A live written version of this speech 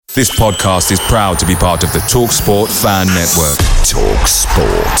This podcast is proud to be part of the TalkSport Fan Network.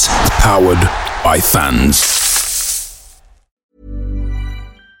 TalkSport. Powered by fans.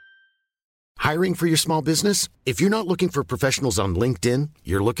 Hiring for your small business? If you're not looking for professionals on LinkedIn,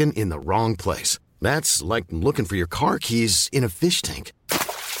 you're looking in the wrong place. That's like looking for your car keys in a fish tank.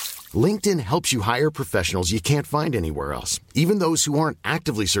 LinkedIn helps you hire professionals you can't find anywhere else, even those who aren't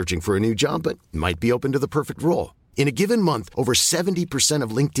actively searching for a new job but might be open to the perfect role. In a given month, over 70%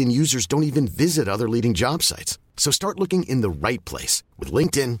 of LinkedIn users don't even visit other leading job sites. So start looking in the right place. With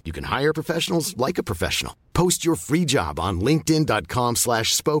LinkedIn, you can hire professionals like a professional. Post your free job on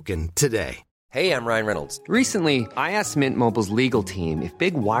linkedin.com/spoken today. Hey, I'm Ryan Reynolds. Recently, I asked Mint Mobile's legal team if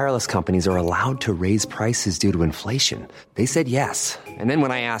big wireless companies are allowed to raise prices due to inflation. They said yes. And then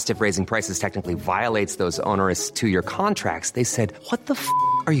when I asked if raising prices technically violates those onerous two-year contracts, they said, "What the f***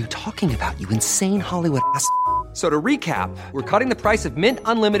 are you talking about, you insane Hollywood ass?" So to recap, we're cutting the price of Mint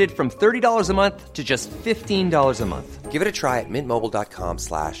Unlimited from $30 a month to just $15 a month. Give it a try at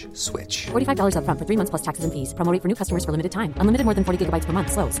mintmobile.com/switch. $45 up front for 3 months plus taxes and fees. Promo rate for new customers for limited time. Unlimited more than 40 gigabytes per month.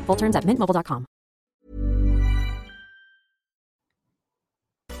 Slows full terms at mintmobile.com.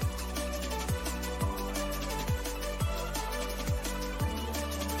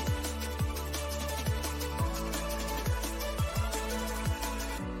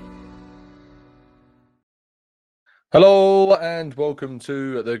 Hello and welcome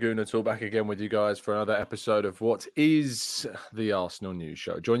to the Gooner Talk, back again with you guys for another episode of what is the Arsenal News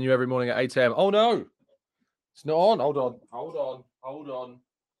Show. Join you every morning at 8 a.m. Oh no, it's not on. Hold on.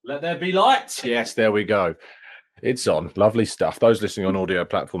 Let there be light. Yes, there we go. It's on. Lovely stuff. Those listening on audio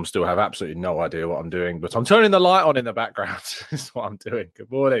platforms still have absolutely no idea what I'm doing, but I'm turning the light on in the background. This is what I'm doing. Good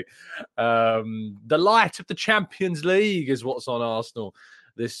morning. The light of the Champions League is what's on Arsenal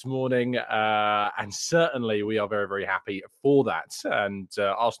this morning, and certainly we are very, very happy for that. And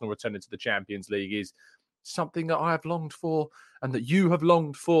Arsenal returning to the Champions League is something that I have longed for, and that you have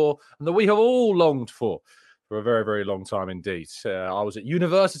longed for, and that we have all longed for a very, very long time indeed. I was at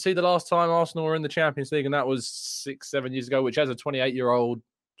university the last time Arsenal were in the Champions League, and that was 6-7 years ago, which as a 28-year-old,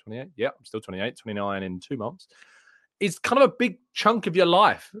 28? Yeah, I'm still 28, 29 in 2 months. It's kind of a big chunk of your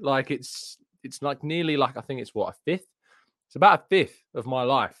life. Like it's like nearly like, I think it's what, a fifth? It's about a fifth of my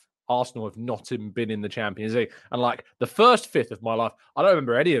life. Arsenal have not even been in the Champions League. And like the first fifth of my life, I don't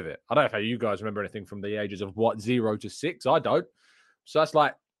remember any of it. I don't know how you guys remember anything from the ages of 0 to 6. I don't. So that's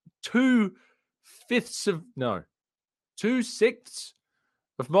like 2/6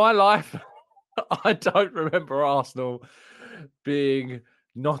 of my life. I don't remember Arsenal being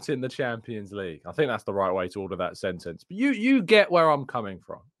not in the Champions League. I think that's the right way to order that sentence. But you get where I'm coming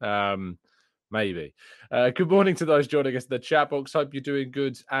from. Maybe. Good morning to those joining us in the chat box. Hope you're doing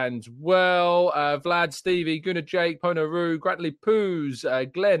good and well. Vlad, Stevie, Gunnar, Jake, Ponaru, Gratley Poos,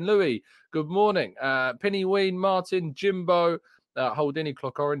 Glenn, Louis. Good morning. Penny Ween, Martin, Jimbo, Holdini,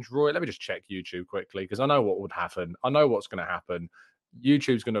 Clock Orange, Roy. Let me just check YouTube quickly because I know what would happen. I know what's going to happen.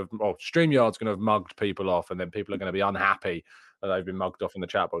 StreamYard's going to have mugged people off, and then people are going to be unhappy that they've been mugged off in the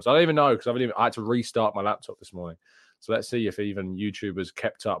chat box. I don't even know because I had to restart my laptop this morning. So let's see if even YouTubers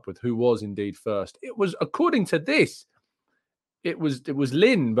kept up with who was indeed first. It was, according to this, it was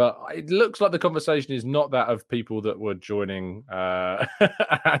Lynn, but it looks like the conversation is not that of people that were joining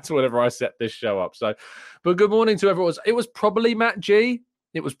at whenever I set this show up. So, but good morning to everyone. It was probably Matt G.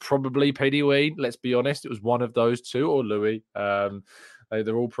 It was probably Paddy Ween. Let's be honest. It was one of those two, or Louis.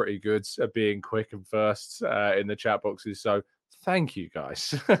 They're all pretty good at being quick and first in the chat boxes. So thank you,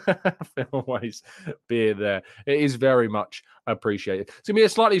 guys, for always being there. It is very much appreciated. It's going to be a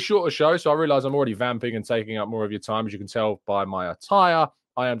slightly shorter show, so I realise I'm already vamping and taking up more of your time. As you can tell by my attire,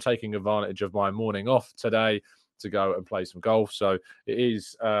 I am taking advantage of my morning off today to go and play some golf. So it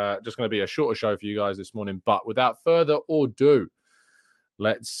is just going to be a shorter show for you guys this morning. But without further ado,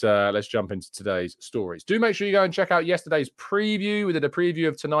 let's jump into today's stories. Do make sure you go and check out yesterday's preview. We did a preview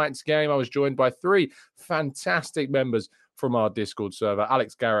of tonight's game. I was joined by 3 fantastic members from our Discord server.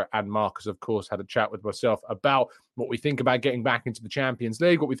 Alex, Garrett, and Marcus, of course, had a chat with myself about what we think about getting back into the Champions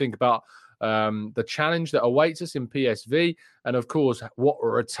League, what we think about the challenge that awaits us in PSV, and, of course, what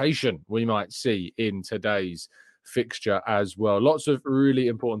rotation we might see in today's fixture as well. Lots of really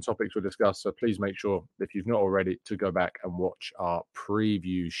important topics we'll discuss, so please make sure, if you've not already, to go back and watch our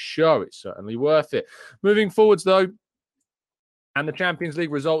preview show. It's certainly worth it. Moving forwards, though, and the Champions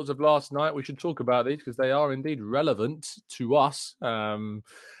League results of last night, we should talk about these because they are indeed relevant to us. And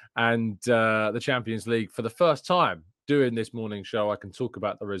the Champions League, for the first time doing this morning show, I can talk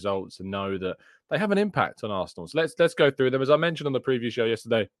about the results and know that they have an impact on Arsenal. So let's go through them. As I mentioned on the preview show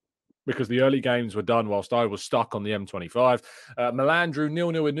yesterday, because the early games were done whilst I was stuck on the M25. Milan drew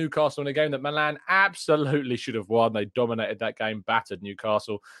 0-0 with Newcastle in a game that Milan absolutely should have won. They dominated that game, battered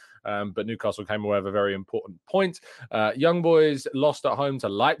Newcastle. But Newcastle came away with a very important point. Young Boys lost at home to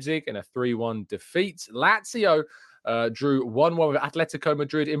Leipzig in a 3-1 defeat. Lazio drew 1-1 with Atletico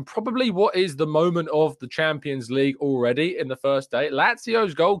Madrid in probably what is the moment of the Champions League already in the first day.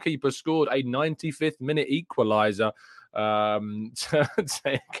 Lazio's goalkeeper scored a 95th minute equaliser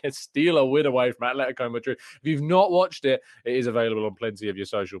to steal a win away from Atletico Madrid. If you've not watched it, it is available on plenty of your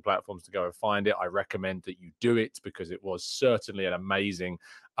social platforms to go and find it. I recommend that you do it because it was certainly an amazing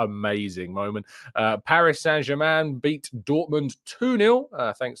moment. Paris Saint-Germain beat Dortmund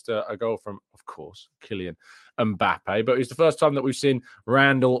 2-0 thanks to a goal from, of course, Kylian Mbappe. But it's the first time that we've seen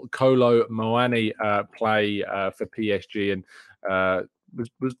Randall Kolo Muani play for PSG, and was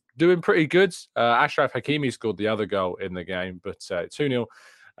doing pretty good. Achraf Hakimi scored the other goal in the game, but 2-0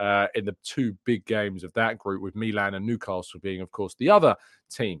 in the two big games of that group, with Milan and Newcastle being, of course, the other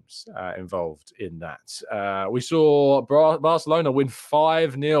teams involved in that. We saw Barcelona win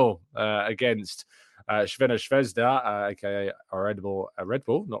 5-0 against Crvena Zvezda, aka Red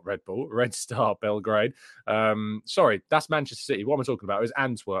Star Belgrade. Sorry, that's Manchester City. What am I talking about? It was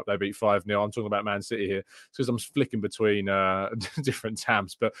Antwerp. They beat 5-0. I'm talking about Man City here because I'm flicking between different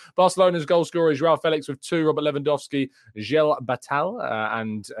tabs. But Barcelona's goal scorers, Joao Felix with 2, Robert Lewandowski, Gel Batal,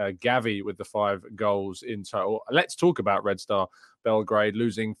 and Gavi with the 5 goals in total. Let's talk about Red Star Belgrade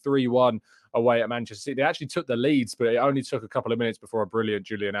losing 3-1 away at Manchester City. They actually took the leads, but it only took a couple of minutes before a brilliant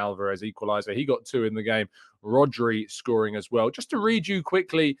Julian Alvarez equaliser. He got 2 in the game. Rodri scoring as well. Just to read you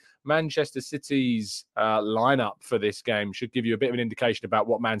quickly, Manchester City's lineup for this game should give you a bit of an indication about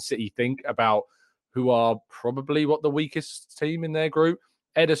what Man City think about who are probably the weakest team in their group.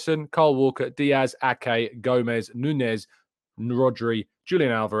 Ederson, Kyle Walker, Diaz, Ake, Gomez, Nunez, Rodri,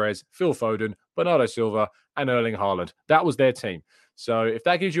 Julian Alvarez, Phil Foden, Bernardo Silva, and Erling Haaland. That was their team. So if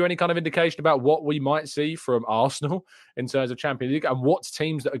that gives you any kind of indication about what we might see from Arsenal in terms of Champions League and what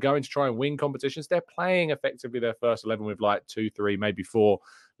teams that are going to try and win competitions, they're playing effectively their first 11 with like 2, 3, maybe 4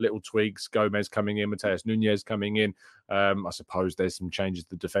 little tweaks. Gomez coming in, Mateus Nunez coming in. I suppose there's some changes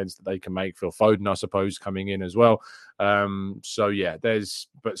to the defense that they can make. Phil Foden, I suppose, coming in as well. So yeah,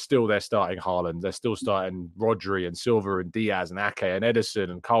 but still they're starting Haaland. They're still starting Rodri and Silva and Diaz and Ake and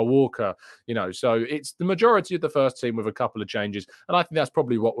Ederson and Kyle Walker. So it's the majority of the first team with a couple of changes. And I think that's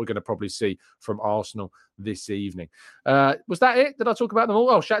probably what we're going to probably see from Arsenal this evening. Was that it? Did I talk about them all?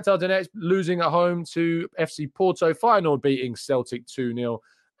 Oh, Shakhtar Donetsk losing at home to FC Porto. Feyenoord beating Celtic 2-0.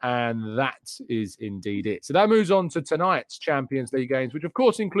 And that is indeed it. So that moves on to tonight's Champions League games, which of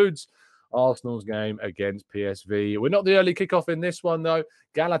course includes Arsenal's game against PSV. We're not the early kickoff in this one, though.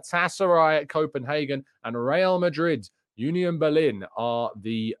 Galatasaray at Copenhagen and Real Madrid, Union Berlin are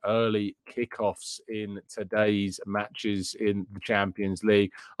the early kickoffs in today's matches in the Champions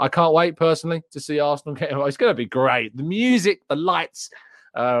League. I can't wait, personally, to see Arsenal get involved. It's going to be great. The music, the lights,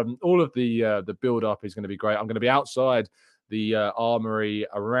 all of the build-up is going to be great. I'm going to be outside the Armory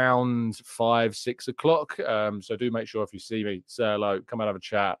around 5, 6 o'clock. So do make sure if you see me, say hello, come and have a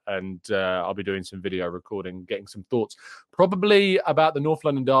chat, and I'll be doing some video recording, getting some thoughts, probably about the North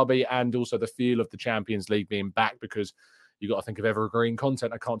London derby and also the feel of the Champions League being back, because you got to think of evergreen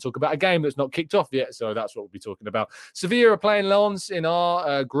content. I can't talk about a game that's not kicked off yet, so that's what we'll be talking about. Sevilla are playing Lens in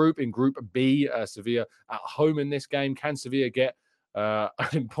our group, in Group B. Sevilla at home in this game. Can Sevilla get an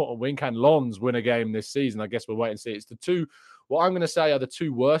important win? Can Lens win a game this season? I guess we'll wait and see. It's the two, what I'm going to say are the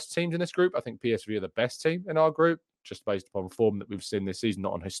two worst teams in this group. I think PSV are the best team in our group, just based upon form that we've seen this season,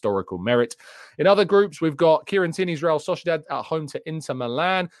 not on historical merit. In other groups, we've got Kieran Tierney's Real Sociedad at home to Inter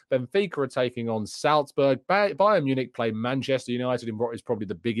Milan. Benfica are taking on Salzburg. Bayern Munich play Manchester United in what is probably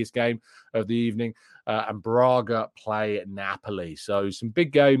the biggest game of the evening. And Braga play Napoli. So some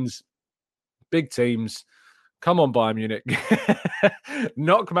big games, big teams. Come on, Bayern Munich.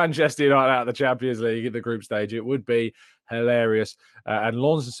 Knock Manchester United out of the Champions League at the group stage. It would be hilarious. And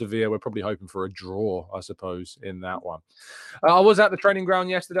Lens and Sevilla, we're probably hoping for a draw, I suppose, in that one. I was at the training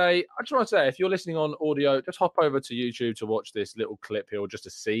ground yesterday. I just want to say, if you're listening on audio, just hop over to YouTube to watch this little clip here, or just to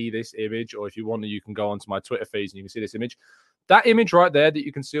see this image. Or if you want to, you can go onto my Twitter feeds and you can see this image. That image right there that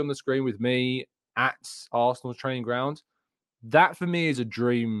you can see on the screen with me at Arsenal's training ground, that for me is a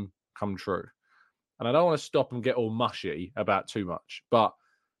dream come true. And I don't want to stop and get all mushy about too much. But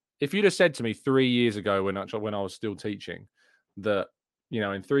if you'd have said to me 3 years ago when I was still teaching that,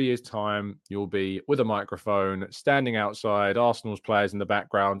 in 3 years' time, you'll be with a microphone, standing outside, Arsenal's players in the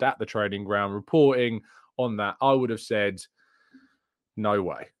background at the training ground, reporting on that, I would have said, no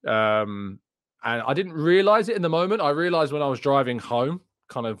way. And I didn't realize it in the moment. I realized when I was driving home,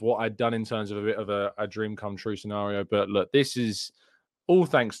 kind of what I'd done in terms of a bit of a dream come true scenario. But look, this is all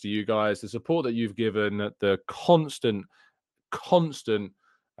thanks to you guys, the support that you've given, the constant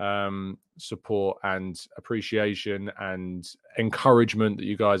support and appreciation and encouragement that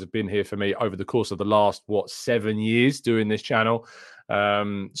you guys have been here for me over the course of the last 7 years doing this channel.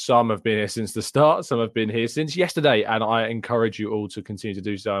 Some have been here since the start, some have been here since yesterday, and I encourage you all to continue to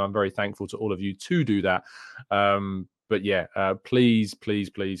do so, and I'm very thankful to all of you to do that. But yeah, please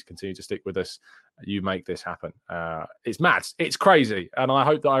continue to stick with us. You make this happen. It's mad, it's crazy, and I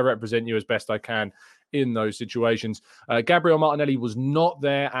hope that I represent you as best I can in those situations. Gabriel Martinelli was not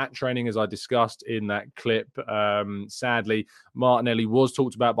there at training, as I discussed in that clip. Sadly, Martinelli was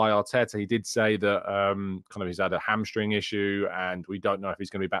talked about by Arteta. He did say that kind of he's had a hamstring issue, and we don't know if he's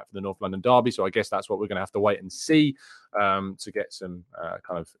going to be back for the North London derby. So I guess that's what we're going to have to wait and see to get some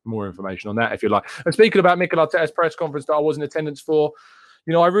kind of more information on that, if you like. And speaking about Mikel Arteta's press conference that I was in attendance for,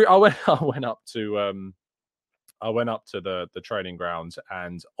 you know, I went up to the training grounds,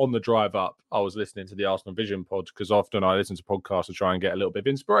 and on the drive up, I was listening to the Arsenal Vision pod, because often I listen to podcasts to try and get a little bit of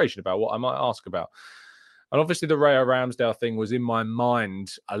inspiration about what I might ask about. And obviously the Raya Ramsdale thing was in my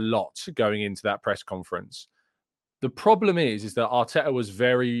mind a lot going into that press conference. The problem is that Arteta was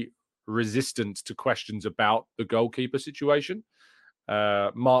very resistant to questions about the goalkeeper situation.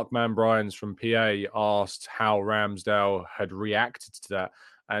 Mark Manbryans from PA asked how Ramsdale had reacted to that.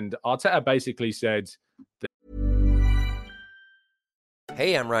 And Arteta basically said,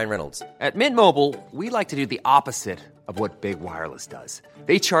 Hey, I'm Ryan Reynolds. At Mint Mobile, we like to do the opposite of what Big Wireless does.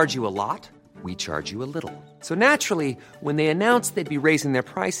 They charge you a lot, we charge you a little. So naturally, when they announced they'd be raising their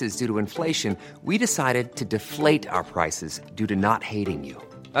prices due to inflation, we decided to deflate our prices due to not hating you.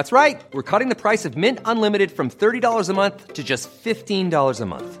 That's right. We're cutting the price of Mint Unlimited from $30 a month to just $15 a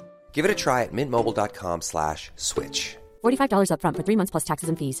month. Give it a try at mintmobile.com/switch. $45 up front for 3 months plus taxes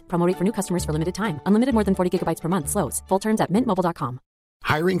and fees. Promo rate for new customers for limited time. Unlimited more than 40 gigabytes per month slows. Full terms at mintmobile.com.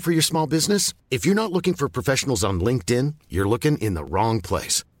 Hiring for your small business? If you're not looking for professionals on LinkedIn, you're looking in the wrong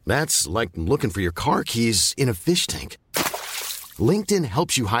place. That's like looking for your car keys in a fish tank. LinkedIn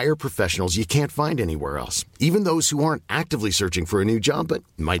helps you hire professionals you can't find anywhere else, even those who aren't actively searching for a new job but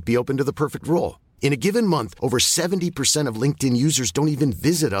might be open to the perfect role. In a given month, over 70% of LinkedIn users don't even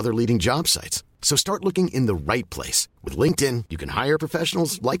visit other leading job sites. So start looking in the right place. With LinkedIn, you can hire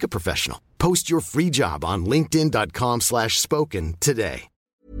professionals like a professional. Post your free job on linkedin.com/spoken today.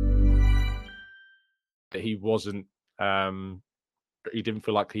 he wasn't, he didn't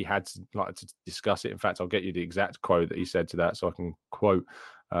feel like he had to discuss it. In fact, I'll get you the exact quote that he said to that so I can quote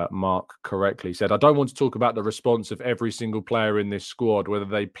Mark correctly. He said, "I don't want to talk about the response of every single player in this squad, whether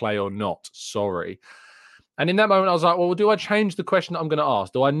they play or not. Sorry." And in that moment, I was like, well, do I change the question that I'm going to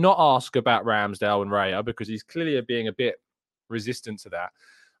ask? Do I not ask about Ramsdale and Raya? Because he's clearly being a bit resistant to that.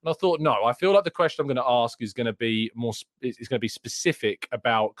 And I thought, no, I feel like the question I'm going to ask is going to be it's going to be specific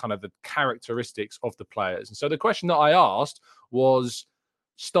about kind of the characteristics of the players. And so the question that I asked was,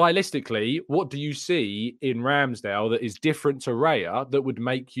 stylistically, what do you see in Ramsdale that is different to Raya that would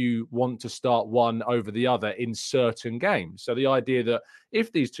make you want to start one over the other in certain games? So the idea that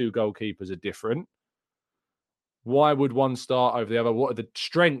if these two goalkeepers are different, why would one start over the other? What are the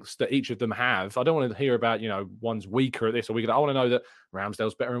strengths that each of them have? I don't want to hear about, one's weaker at this or weaker. I want to know that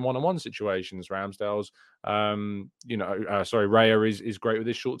Ramsdale's better in one-on-one situations. Ramsdale's, Raya is great with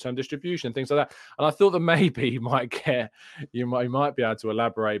his short-term distribution and things like that. And I thought that maybe he might be able to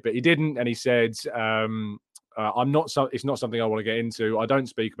elaborate, but he didn't. And he said, it's not something I want to get into. I don't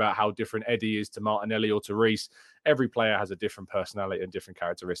speak about how different Eddie is to Martinelli or to Reece. Every player has a different personality and different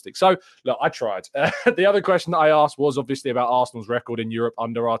characteristics. So, look, I tried. The other question that I asked was obviously about Arsenal's record in Europe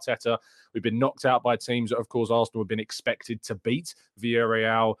under Arteta. We've been knocked out by teams that, of course, Arsenal have been expected to beat: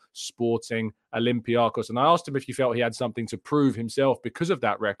 Villarreal, Sporting, Olympiacos. And I asked him if he felt he had something to prove himself because of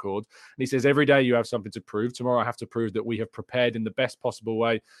that record. And he says, every day you have something to prove. Tomorrow I have to prove that we have prepared in the best possible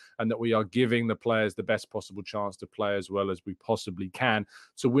way and that we are giving the players the best possible chance to play as well as we possibly can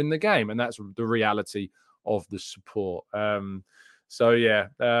to win the game. And that's the reality of the support. It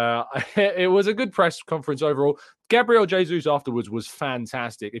was a good press conference overall. Gabriel Jesus afterwards was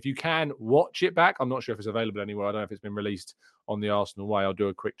fantastic. If you can watch it back, I'm not sure if it's available anywhere. I don't know if it's been released on the Arsenal Way. I'll do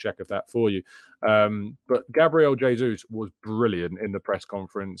a quick check of that for you. But Gabriel Jesus was brilliant in the press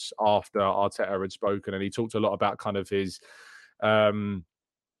conference after Arteta had spoken, and he talked a lot about kind of his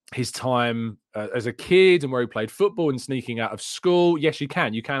time as a kid and where he played football and sneaking out of school. Yes, you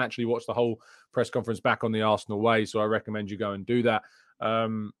can. You can actually watch the whole press conference back on the Arsenal Way, so I recommend you go and do that.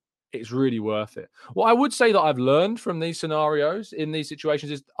 It's really worth it. What I would say that I've learned from these scenarios in these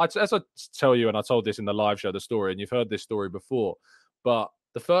situations is, as I tell you, and I told this in the live show, the story, and you've heard this story before, but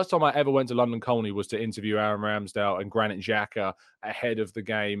The first time I ever went to London Colney was to interview Aaron Ramsdale and Granit Xhaka ahead of the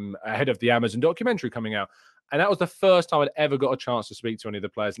game, ahead of the Amazon documentary coming out. And that was the first time I'd ever got a chance to speak to any of the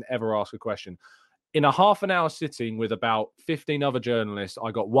players and ever ask a question. In a half an hour sitting with about 15 other journalists,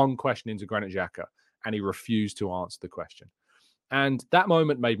 I got one question into Granit Xhaka, and he refused to answer the question. And that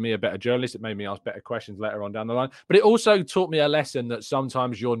moment made me a better journalist. It made me ask better questions later on down the line. But it also taught me a lesson that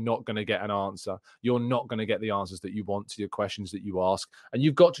sometimes you're not going to get an answer. You're not going to get the answers that you want to your questions that you ask. And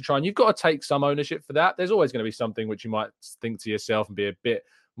you've got to try, and you've got to take some ownership for that. There's always going to be something which you might think to yourself and be a bit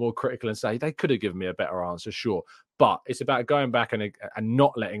more critical and say, they could have given me a better answer, sure. But it's about going back and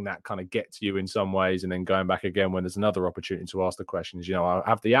not letting that kind of get to you in some ways, and then going back again when there's another opportunity to ask the questions. You know, I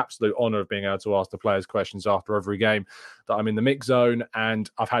have the absolute honor of being able to ask the players questions after every game that I'm in the mix zone, and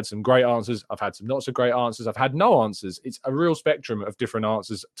I've had some great answers. I've had some not so great answers. I've had no answers. It's a real spectrum of different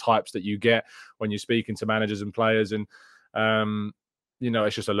answers types that you get when you're speaking to managers and players, and you know,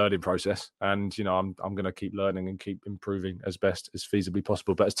 it's just a learning process, and you know, I'm going to keep learning and keep improving as best as feasibly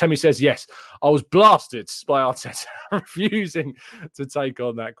possible. But as Temi says, yes, I was blasted by Arteta refusing to take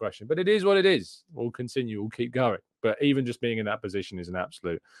on that question. But it is what it is. We'll continue. We'll keep going. But even just being in that position is an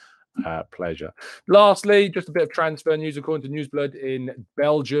absolute pleasure. Lastly, just a bit of transfer news. According to Newsblood in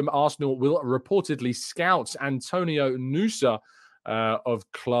Belgium, Arsenal will reportedly scout Antonio Nusa of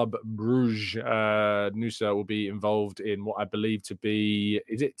Club Bruges. Nusa will be involved in what I believe to be,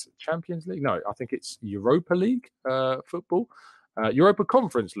 is it Champions League? No, I think it's Europa League football. Europa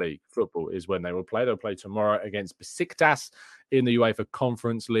Conference League football is when they will play. They'll play tomorrow against Besiktas in the UEFA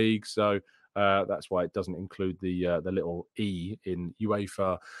Conference League. So that's why it doesn't include the little E in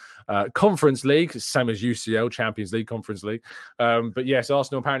UEFA Conference League, same as UCL, Champions League, Conference League. But yes,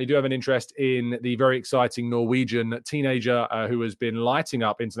 Arsenal apparently do have an interest in the very exciting Norwegian teenager who has been lighting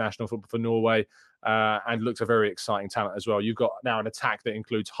up international football for Norway and looks a very exciting talent as well. You've got now an attack that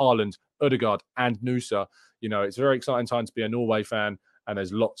includes Haaland, Ødegaard, and Nusa. You know, it's a very exciting time to be a Norway fan. And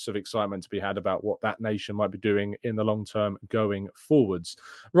there's lots of excitement to be had about what that nation might be doing in the long term going forwards.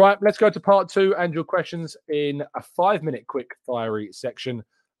 Right, let's go to part 2 and your questions in a 5-minute quick fiery section.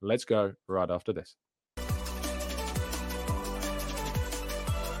 Let's go right after this.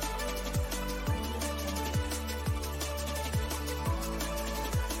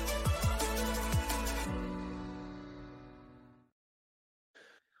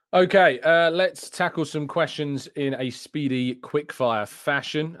 Okay, let's tackle some questions in a speedy, quick-fire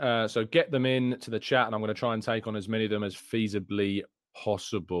fashion. So get them in to the chat, and I'm going to try and take on as many of them as feasibly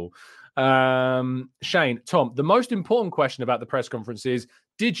possible. Shane, Tom, the most important question about the press conference is,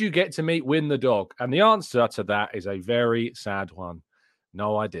 did you get to meet Win the dog? And the answer to that is a very sad one.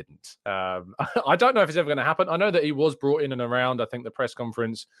 No, I didn't. I don't know if it's ever going to happen. I know that he was brought in and around, I think, the press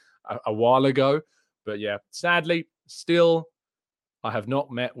conference a while ago. But yeah, sadly, still, I have not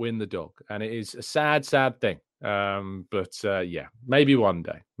met Win the dog, and it is a sad, sad thing. But yeah, maybe one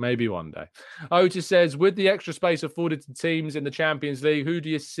day. Maybe one day. Otis says, with the extra space afforded to teams in the Champions League, who do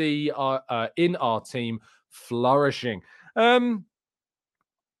you see in our team flourishing?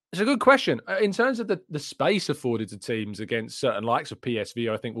 It's a good question. In terms of the space afforded to teams against certain likes of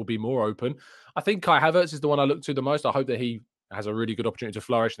PSV, I think will be more open. I think Kai Havertz is the one I look to the most. I hope that he has a really good opportunity to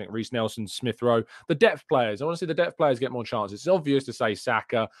flourish. I think Reece Nelson, Smith Rowe, the depth players. I want to see the depth players get more chances. It's obvious to say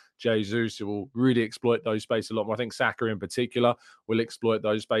Saka, Jesus, who will really exploit those spaces a lot more. I think Saka in particular will exploit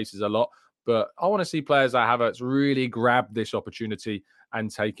those spaces a lot. But I want to see players like Havertz really grab this opportunity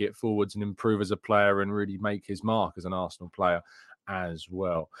and take it forwards and improve as a player and really make his mark as an Arsenal player as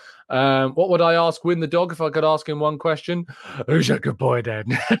well. What would I ask Win the dog if I could ask him one question? Who's a good boy,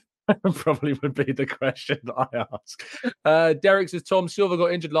 then? Probably would be the question that I ask. Derek says, Tom, Silva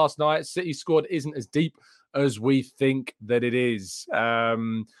got injured last night. City squad isn't as deep as we think that it is.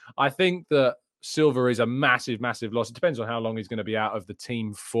 I think that Silva is a massive, massive loss. It depends on how long he's going to be out of the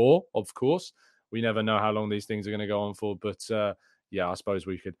team for, of course. We never know how long these things are going to go on for. But yeah, I suppose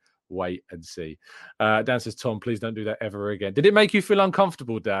we could wait and see. Dan says, Tom, please don't do that ever again. Did it make you feel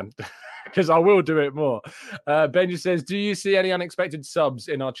uncomfortable, Dan? Because I will do it more. Benji says, do you see any unexpected subs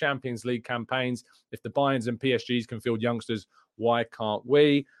in our Champions League campaigns? If the Bayerns and PSGs can field youngsters, why can't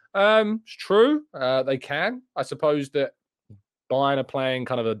we? It's true. They can. I suppose that Bayern are playing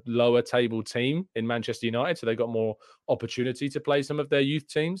kind of a lower table team in Manchester United, so they've got more opportunity to play some of their youth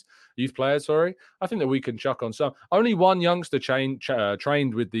players. I think that we can chuck on some. Only one youngster trained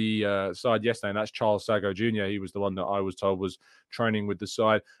with the side yesterday, and that's Charles Sago Jr. He was the one that I was told was training with the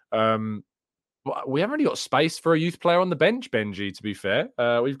side. We haven't really got space for a youth player on the bench, Benji, to be fair.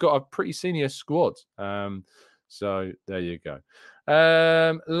 We've got a pretty senior squad. So there you go.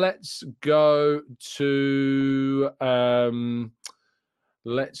 Let's go to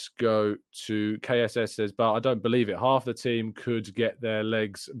Let's go to KSS says, but I don't believe it. Half the team could get their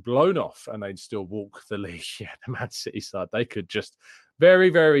legs blown off and they'd still walk the league. Yeah, the Man City side, they could just very,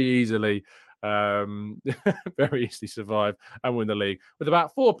 very easily survive and win the league with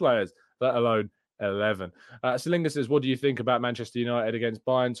about 4 players, let alone 11. Selinga says, what do you think about Manchester United against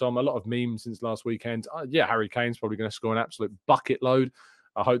Bayern, Tom? A lot of memes since last weekend. Yeah, Harry Kane's probably going to score an absolute bucket load.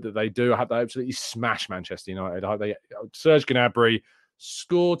 I hope that they do. I hope they absolutely smash Manchester United. I hope they Serge Gnabry,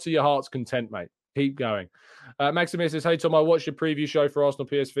 score to your heart's content, mate. Keep going. Maximus says, hey, Tom, I watched your preview show for Arsenal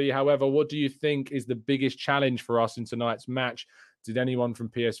PSV. However, what do you think is the biggest challenge for us in tonight's match? Did anyone from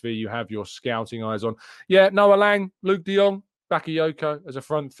PSV you have your scouting eyes on? Yeah, Noah Lang, Luke de Jong, Bakayoko as a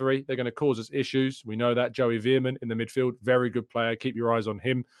front 3. They're going to cause us issues. We know that. Joey Veerman in the midfield, very good player. Keep your eyes on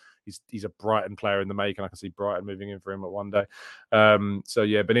him. He's a Brighton player in the making. I can see Brighton moving in for him at one day. So,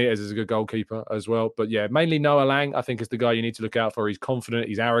 yeah, Benitez is a good goalkeeper as well. But, yeah, mainly Noah Lang, I think, is the guy you need to look out for. He's confident.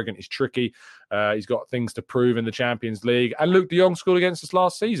 He's arrogant. He's tricky. He's got things to prove in the Champions League. And Luke de Jong scored against us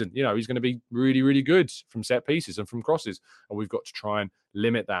last season. You know, he's going to be really, really good from set pieces and from crosses. And we've got to try and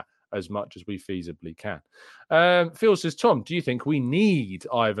limit that as much as we feasibly can. Phil says, Tom, do you think we need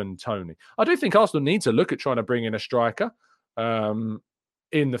Ivan Toney? I do think Arsenal needs to look at trying to bring in a striker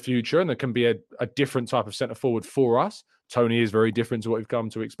in the future, and there can be a different type of centre forward for us. Toney is very different to what we've come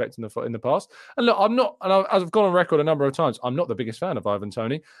to expect in the past. And look, I've gone on record a number of times, I'm not the biggest fan of Ivan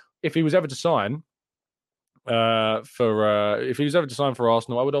Toney. If he was ever to sign for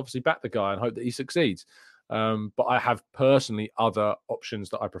Arsenal, I would obviously back the guy and hope that he succeeds. But I have personally other options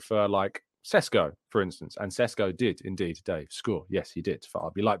that I prefer, like Sesko, for instance. And Sesko did indeed, Dave, score. Yes, he did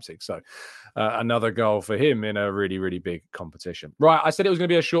for RB Leipzig. So another goal for him in a really, really big competition. Right, I said it was going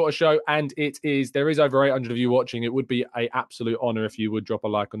to be a shorter show, and it is. There is over 800 of you watching. It would be an absolute honor if you would drop a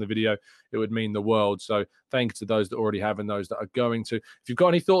like on the video. It would mean the world. So thanks to those that already have and those that are going to. If you've got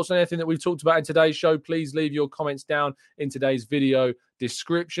any thoughts on anything that we've talked about in today's show, please leave your comments down in today's video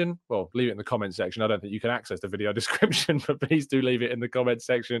description. Well, leave it in the comment section. I don't think you can access the video description, but please do leave it in the comment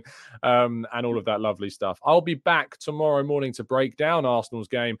section and all of that lovely stuff. I'll be back tomorrow morning to break down Arsenal's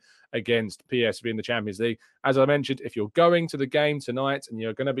game against PSV in the Champions League. As I mentioned, if you're going to the game tonight and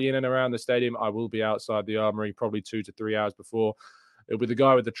you're going to be in and around the stadium, I will be outside the Armoury probably 2 to 3 hours before. It'll be the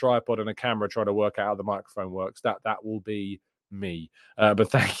guy with the tripod and a camera trying to work out how the microphone works. That will be me. But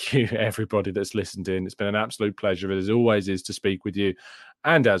thank you, everybody that's listened in. It's been an absolute pleasure, as always is, to speak with you.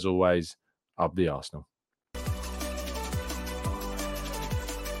 And as always, up the Arsenal.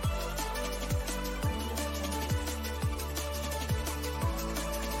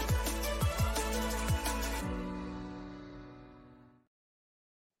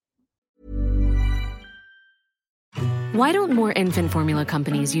 Why don't more infant formula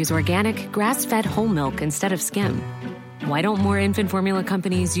companies use organic, grass-fed whole milk instead of skim? Why don't more infant formula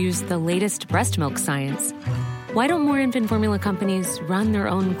companies use the latest breast milk science? Why don't more infant formula companies run their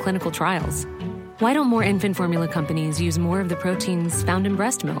own clinical trials? Why don't more infant formula companies use more of the proteins found in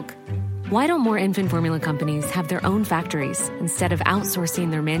breast milk? Why don't more infant formula companies have their own factories instead of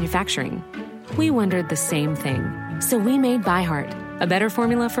outsourcing their manufacturing? We wondered the same thing. So we made ByHeart, a better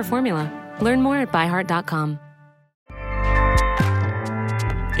formula for formula. Learn more at byheart.com.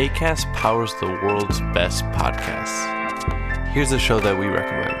 Acast powers the world's best podcasts. Here's a show that we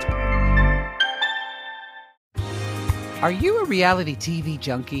recommend. Are you a reality TV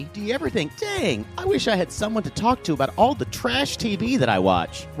junkie? Do you ever think, dang, I wish I had someone to talk to about all the trash TV that I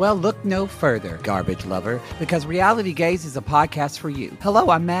watch? Well, look no further, garbage lover, because Reality Gaze is a podcast for you.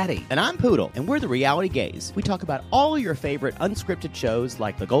 Hello, I'm Maddie. And I'm Poodle, and we're the Reality Gaze. We talk about all your favorite unscripted shows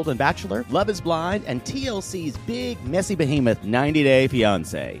like The Golden Bachelor, Love is Blind, and TLC's big, messy behemoth, 90 Day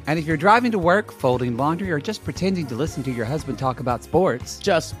Fiancé. And if you're driving to work, folding laundry, or just pretending to listen to your husband talk about sports,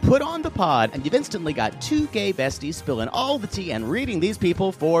 just put on the pod, and you've instantly got 2 gay besties spilling all the tea and reading these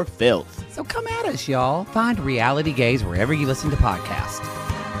people for filth. So come at us, y'all. Find Reality Gaze wherever you listen to podcasts.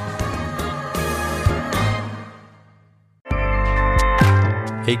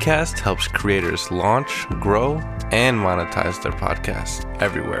 Acast helps creators launch, grow, and monetize their podcasts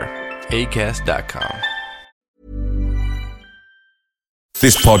everywhere. Acast.com.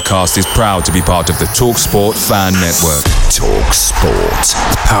 This podcast is proud to be part of the TalkSport Fan Network. TalkSport.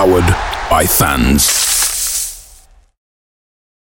 Powered by fans.